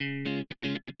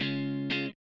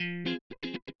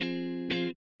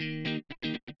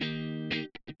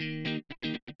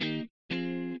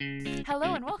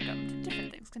Hello and welcome to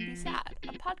Different Things Can Be Sad,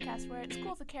 a podcast where at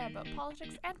schools that care about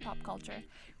politics and pop culture.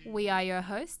 We are your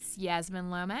hosts, Yasmin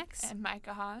Lomax. And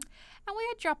Micah Hahn. And we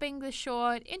are dropping this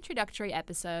short introductory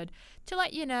episode to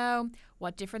let you know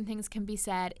what Different Things Can Be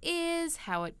Sad is,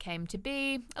 how it came to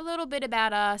be, a little bit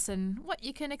about us, and what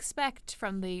you can expect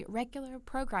from the regular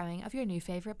programming of your new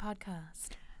favorite podcast.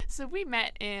 So we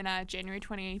met in January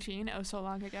 2018, oh so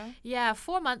long ago. Yeah,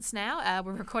 4 months now.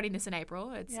 We're recording this in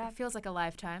April. It feels like a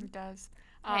lifetime. It does.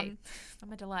 Hey,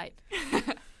 I'm a delight.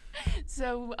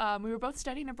 So we were both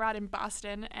studying abroad in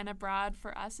Boston, and abroad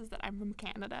for us is that I'm from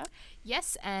Canada.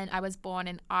 Yes, and I was born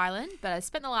in Ireland, but I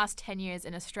spent the last 10 years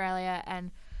in Australia,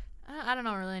 and I don't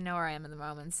really know where I am at the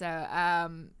moment. So,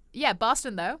 yeah,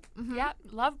 Boston, though. Mm-hmm. Yeah,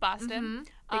 love Boston.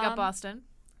 Mm-hmm. Big up Boston.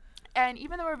 And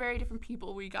even though we're very different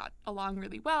people, we got along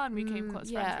really well and became close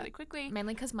friends really quickly.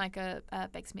 Mainly because Micah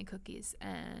bakes me cookies,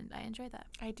 and I enjoy that.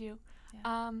 I do.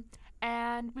 Yeah.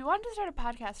 And we wanted to start a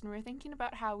podcast, and we were thinking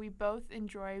about how we both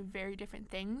enjoy very different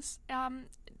things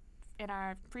in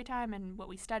our free time and what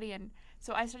we study. And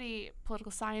so I study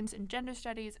political science and gender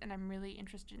studies, and I'm really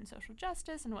interested in social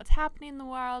justice and what's happening in the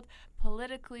world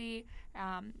politically,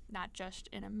 not just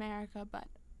in America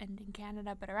and in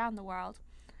Canada, but around the world.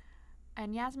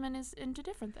 And Yasmin is into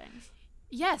different things.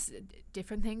 Yes,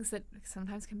 different things that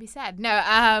sometimes can be sad. No,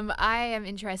 I am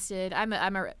interested. I'm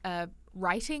a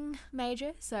writing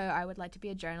major, so I would like to be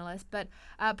a journalist, but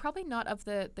probably not of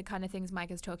the kind of things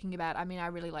Mike is talking about. I mean, I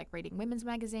really like reading women's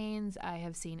magazines. I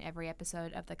have seen every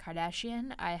episode of The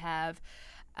Kardashian. I have,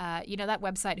 that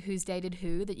website Who's Dated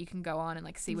Who that you can go on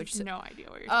and see which. No idea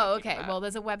what you're talking okay. about. Well,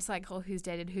 there's a website called Who's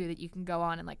Dated Who that you can go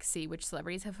on and see which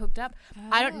celebrities have hooked up. Oh.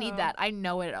 I don't need that. I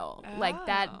know it all.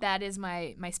 That is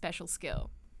my special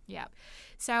skill. Yeah.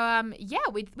 So,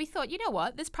 we thought, you know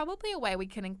what? There's probably a way we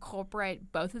can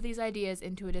incorporate both of these ideas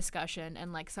into a discussion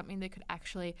and something that could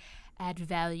actually add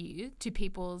value to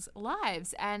people's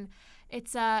lives. And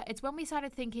it's when we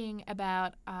started thinking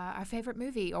about our favorite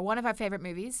movie, or one of our favorite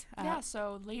movies.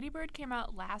 So Lady Bird came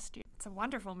out last year. It's a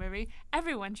wonderful movie.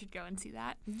 Everyone should go and see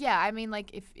that. Yeah, I mean,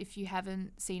 if you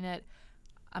haven't seen it,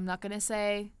 I'm not going to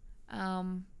say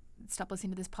stop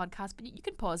listening to this podcast, but you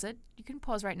can pause it. You can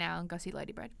pause right now and go see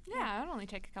Lady Bird. Yeah, it'll only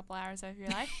take a couple hours of your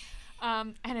life.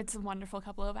 And it's a wonderful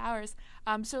couple of hours.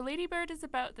 So Lady Bird is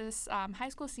about this high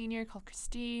school senior called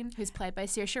Christine. Who's played by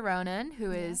Saoirse Ronan,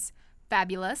 who is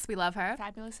fabulous. We love her.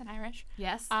 Fabulous and Irish.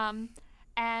 Yes.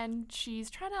 And she's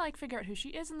trying to figure out who she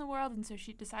is in the world, and so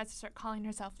she decides to start calling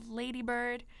herself Lady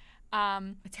Bird.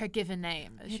 It's her given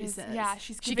name, as she says. Yeah,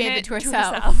 she gave it to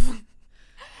herself.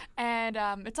 And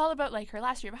it's all about her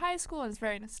last year of high school, and it's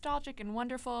very nostalgic and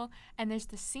wonderful. And there's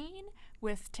the scene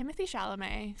with Timothée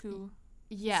Chalamet, who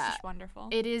is just wonderful.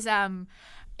 It is.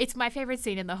 It's my favorite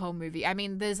scene in the whole movie. I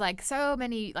mean, there's so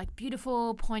many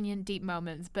beautiful, poignant, deep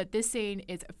moments, but this scene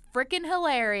is freaking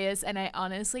hilarious. And I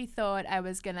honestly thought I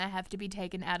was gonna have to be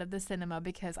taken out of the cinema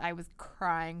because I was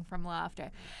crying from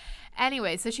laughter.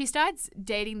 Anyway, so she starts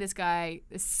dating this guy,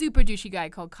 a super douchey guy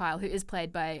called Kyle, who is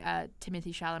played by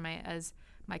Timothée Chalamet, as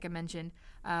Micah mentioned,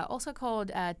 also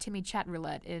called Timmy Chat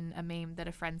Roulette in a meme that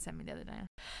a friend sent me the other day.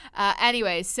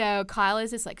 Anyway, so Kyle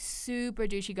is this super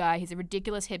douchey guy. He's a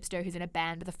ridiculous hipster who's in a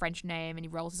band with a French name, and he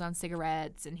rolls his own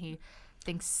cigarettes, and he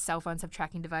thinks cell phones have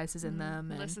tracking devices in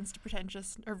them. And listens to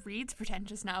reads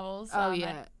pretentious novels.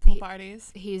 At pool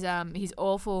parties. He's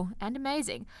awful and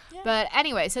amazing. Yeah. But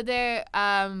anyway, so they're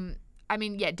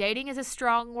dating is a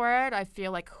strong word. I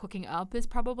feel like hooking up is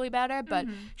probably better, but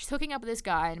she's hooking up with this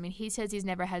guy, and I mean, he says he's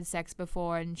never had sex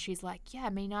before, and she's like, yeah,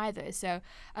 me neither. So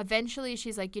eventually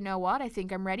she's like, you know what? I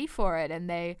think I'm ready for it. And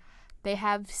they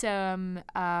have some,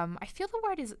 I feel the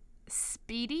word is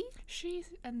speedy.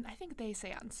 And I think they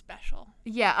say unspecial.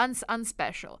 Yeah,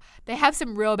 unspecial. They have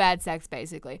some real bad sex,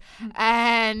 basically.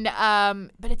 And,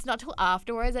 but it's not till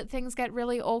afterwards that things get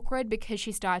really awkward, because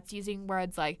she starts using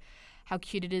words like how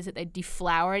cute it is that they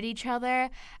deflowered each other.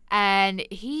 And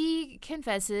he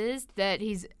confesses that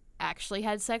he's actually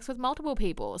had sex with multiple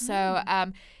people. So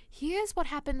here's what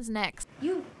happens next.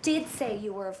 You did say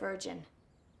you were a virgin.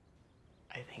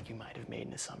 I think you might have made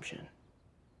an assumption.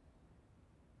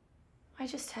 I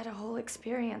just had a whole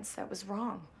experience that was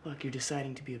wrong. Look, you're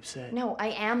deciding to be upset. No, I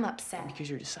am upset. Because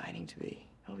you're deciding to be.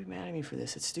 Don't be mad at me for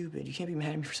this. It's stupid. You can't be mad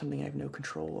at me for something I have no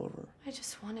control over. I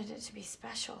just wanted it to be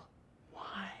special.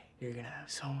 Why? You're gonna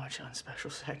have so much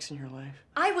unspecial sex in your life.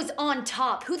 I was on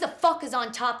top. Who the fuck is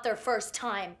on top their first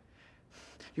time?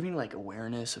 You mean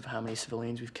awareness of how many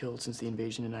civilians we've killed since the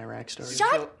invasion in Iraq started?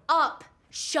 Shut up!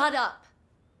 Shut up!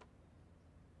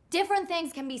 Different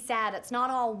things can be sad. It's not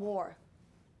all war.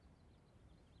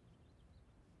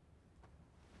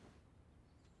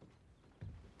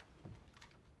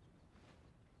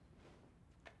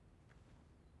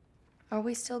 Are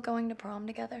we still going to prom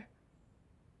together?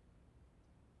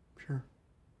 Sure.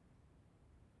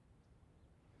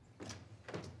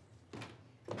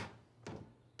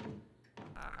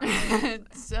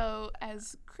 So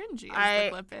as cringy as the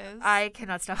clip is, I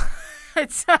cannot stop.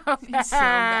 It's so bad. It's so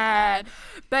bad.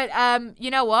 But you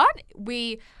know what?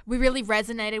 We really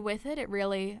resonated with it.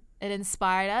 It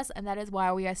inspired us, and that is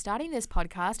why we are starting this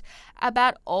podcast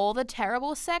about all the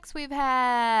terrible sex we've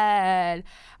had.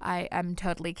 I am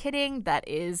totally kidding. That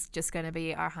is just going to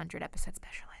be our 100 episode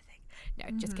special, I think. No,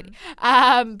 just kidding.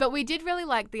 But we did really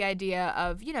like the idea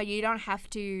of, you don't have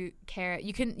to care.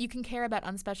 You can care about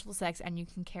unspecial sex and you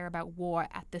can care about war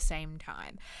at the same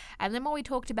time. And the more we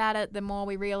talked about it, the more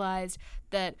we realized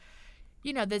that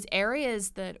there's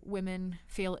areas that women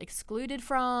feel excluded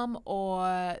from,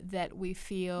 or that we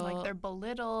feel like they're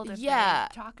belittled if they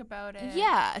talk about it.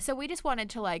 Yeah. So we just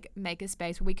wanted to make a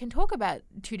space where we can talk about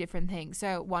two different things.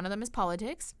 So one of them is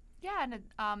politics. Yeah, and it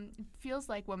feels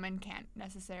like women can't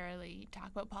necessarily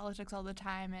talk about politics all the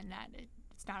time, and that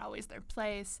it's not always their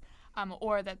place,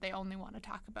 or that they only want to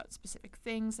talk about specific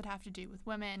things that have to do with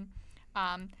women.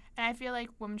 And I feel like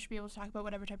women should be able to talk about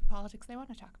whatever type of politics they want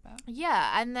to talk about.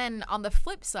 Yeah, and then on the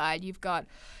flip side, you've got,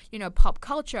 pop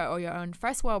culture or your own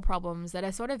first world problems that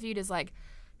are sort of viewed as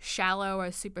shallow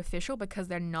or superficial because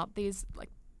they're not these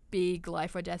big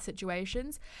life or death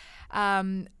situations.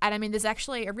 And I mean, there's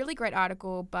actually a really great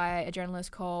article by a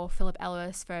journalist called Philip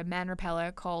Ellis for Man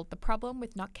Repeller called "The Problem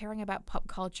with Not Caring About Pop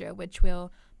Culture," which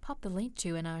we'll pop the link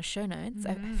to in our show notes.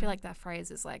 I feel like that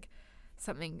phrase is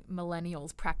something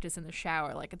millennials practice in the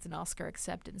shower, like it's an Oscar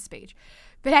acceptance speech.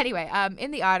 But anyway,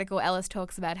 in the article, Ellis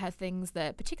talks about how things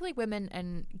that particularly women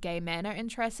and gay men are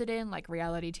interested in, like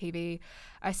reality TV,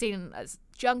 are seen as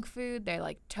junk food.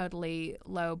 They're totally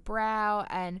low brow.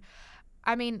 And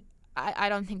I mean, I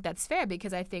don't think that's fair,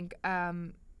 because I think,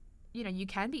 you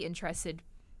can be interested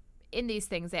in these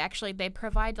things. They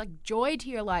provide joy to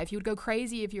your life. You would go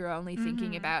crazy if you were only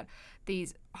thinking about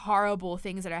these horrible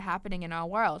things that are happening in our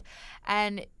world,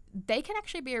 and they can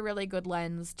actually be a really good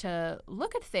lens to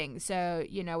look at things. So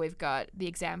we've got the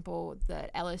example that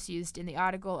Ellis used in the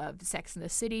article of Sex and the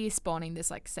City spawning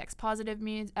this sex positive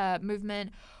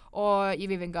movement, or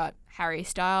you've even got Harry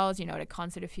Styles. At a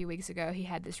concert a few weeks ago, he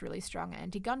had this really strong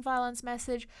anti-gun violence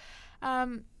message.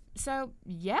 So,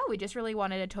 yeah, we just really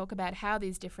wanted to talk about how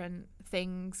these different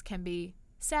things can be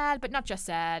sad, but not just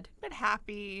sad. But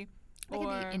happy. They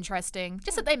can be interesting.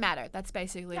 Just that they matter. That's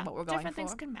basically what we're going for. Different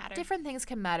things can matter. Different things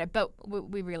can matter. But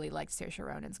we really liked Saoirse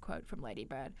Ronan's quote from Lady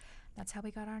Bird. That's how we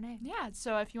got our name. Yeah,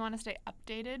 so if you want to stay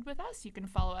updated with us, you can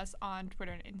follow us on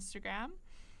Twitter and Instagram.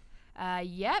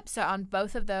 Yep. So on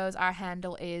both of those, our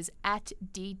handle is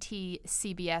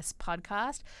 @DTCBS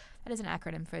Podcast. That is an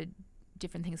acronym for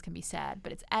Different Things Can Be Sad,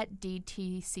 but it's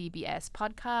 @DTCBS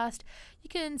Podcast. You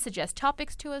can suggest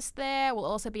topics to us there. We'll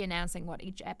also be announcing what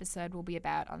each episode will be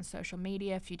about on social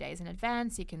media a few days in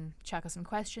advance. You can chuck us some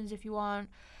questions if you want.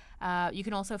 You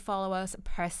can also follow us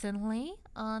personally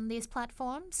on these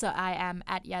platforms. So I am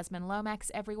 @Yasmin Lomax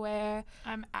everywhere.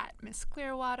 I'm @Miss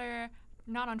Clearwater.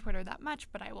 Not on Twitter that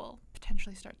much, but I will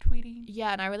potentially start tweeting.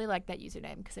 Yeah, and I really like that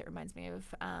username because it reminds me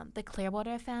of the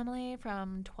Clearwater family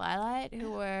from Twilight,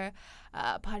 who were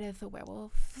part of the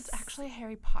werewolves. It's actually a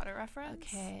Harry Potter reference.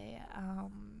 Okay,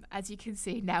 as you can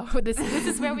see now, this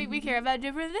is where we care about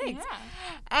different things. Yeah.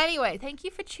 Anyway, thank you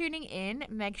for tuning in.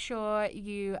 Make sure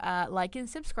you like and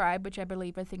subscribe, which I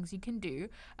believe are things you can do.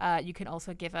 You can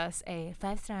also give us a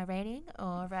 5-star rating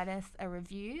or write us a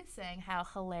review saying how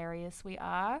hilarious we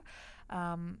are.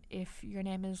 If your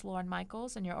name is Lauren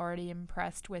Michaels and you're already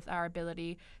impressed with our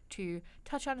ability to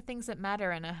touch on things that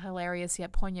matter in a hilarious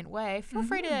yet poignant way, feel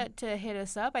free to hit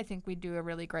us up. I think we do a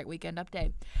really great weekend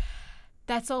update.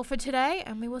 That's all for today,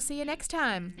 and we will see you next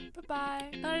time.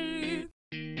 Bye-bye. Bye.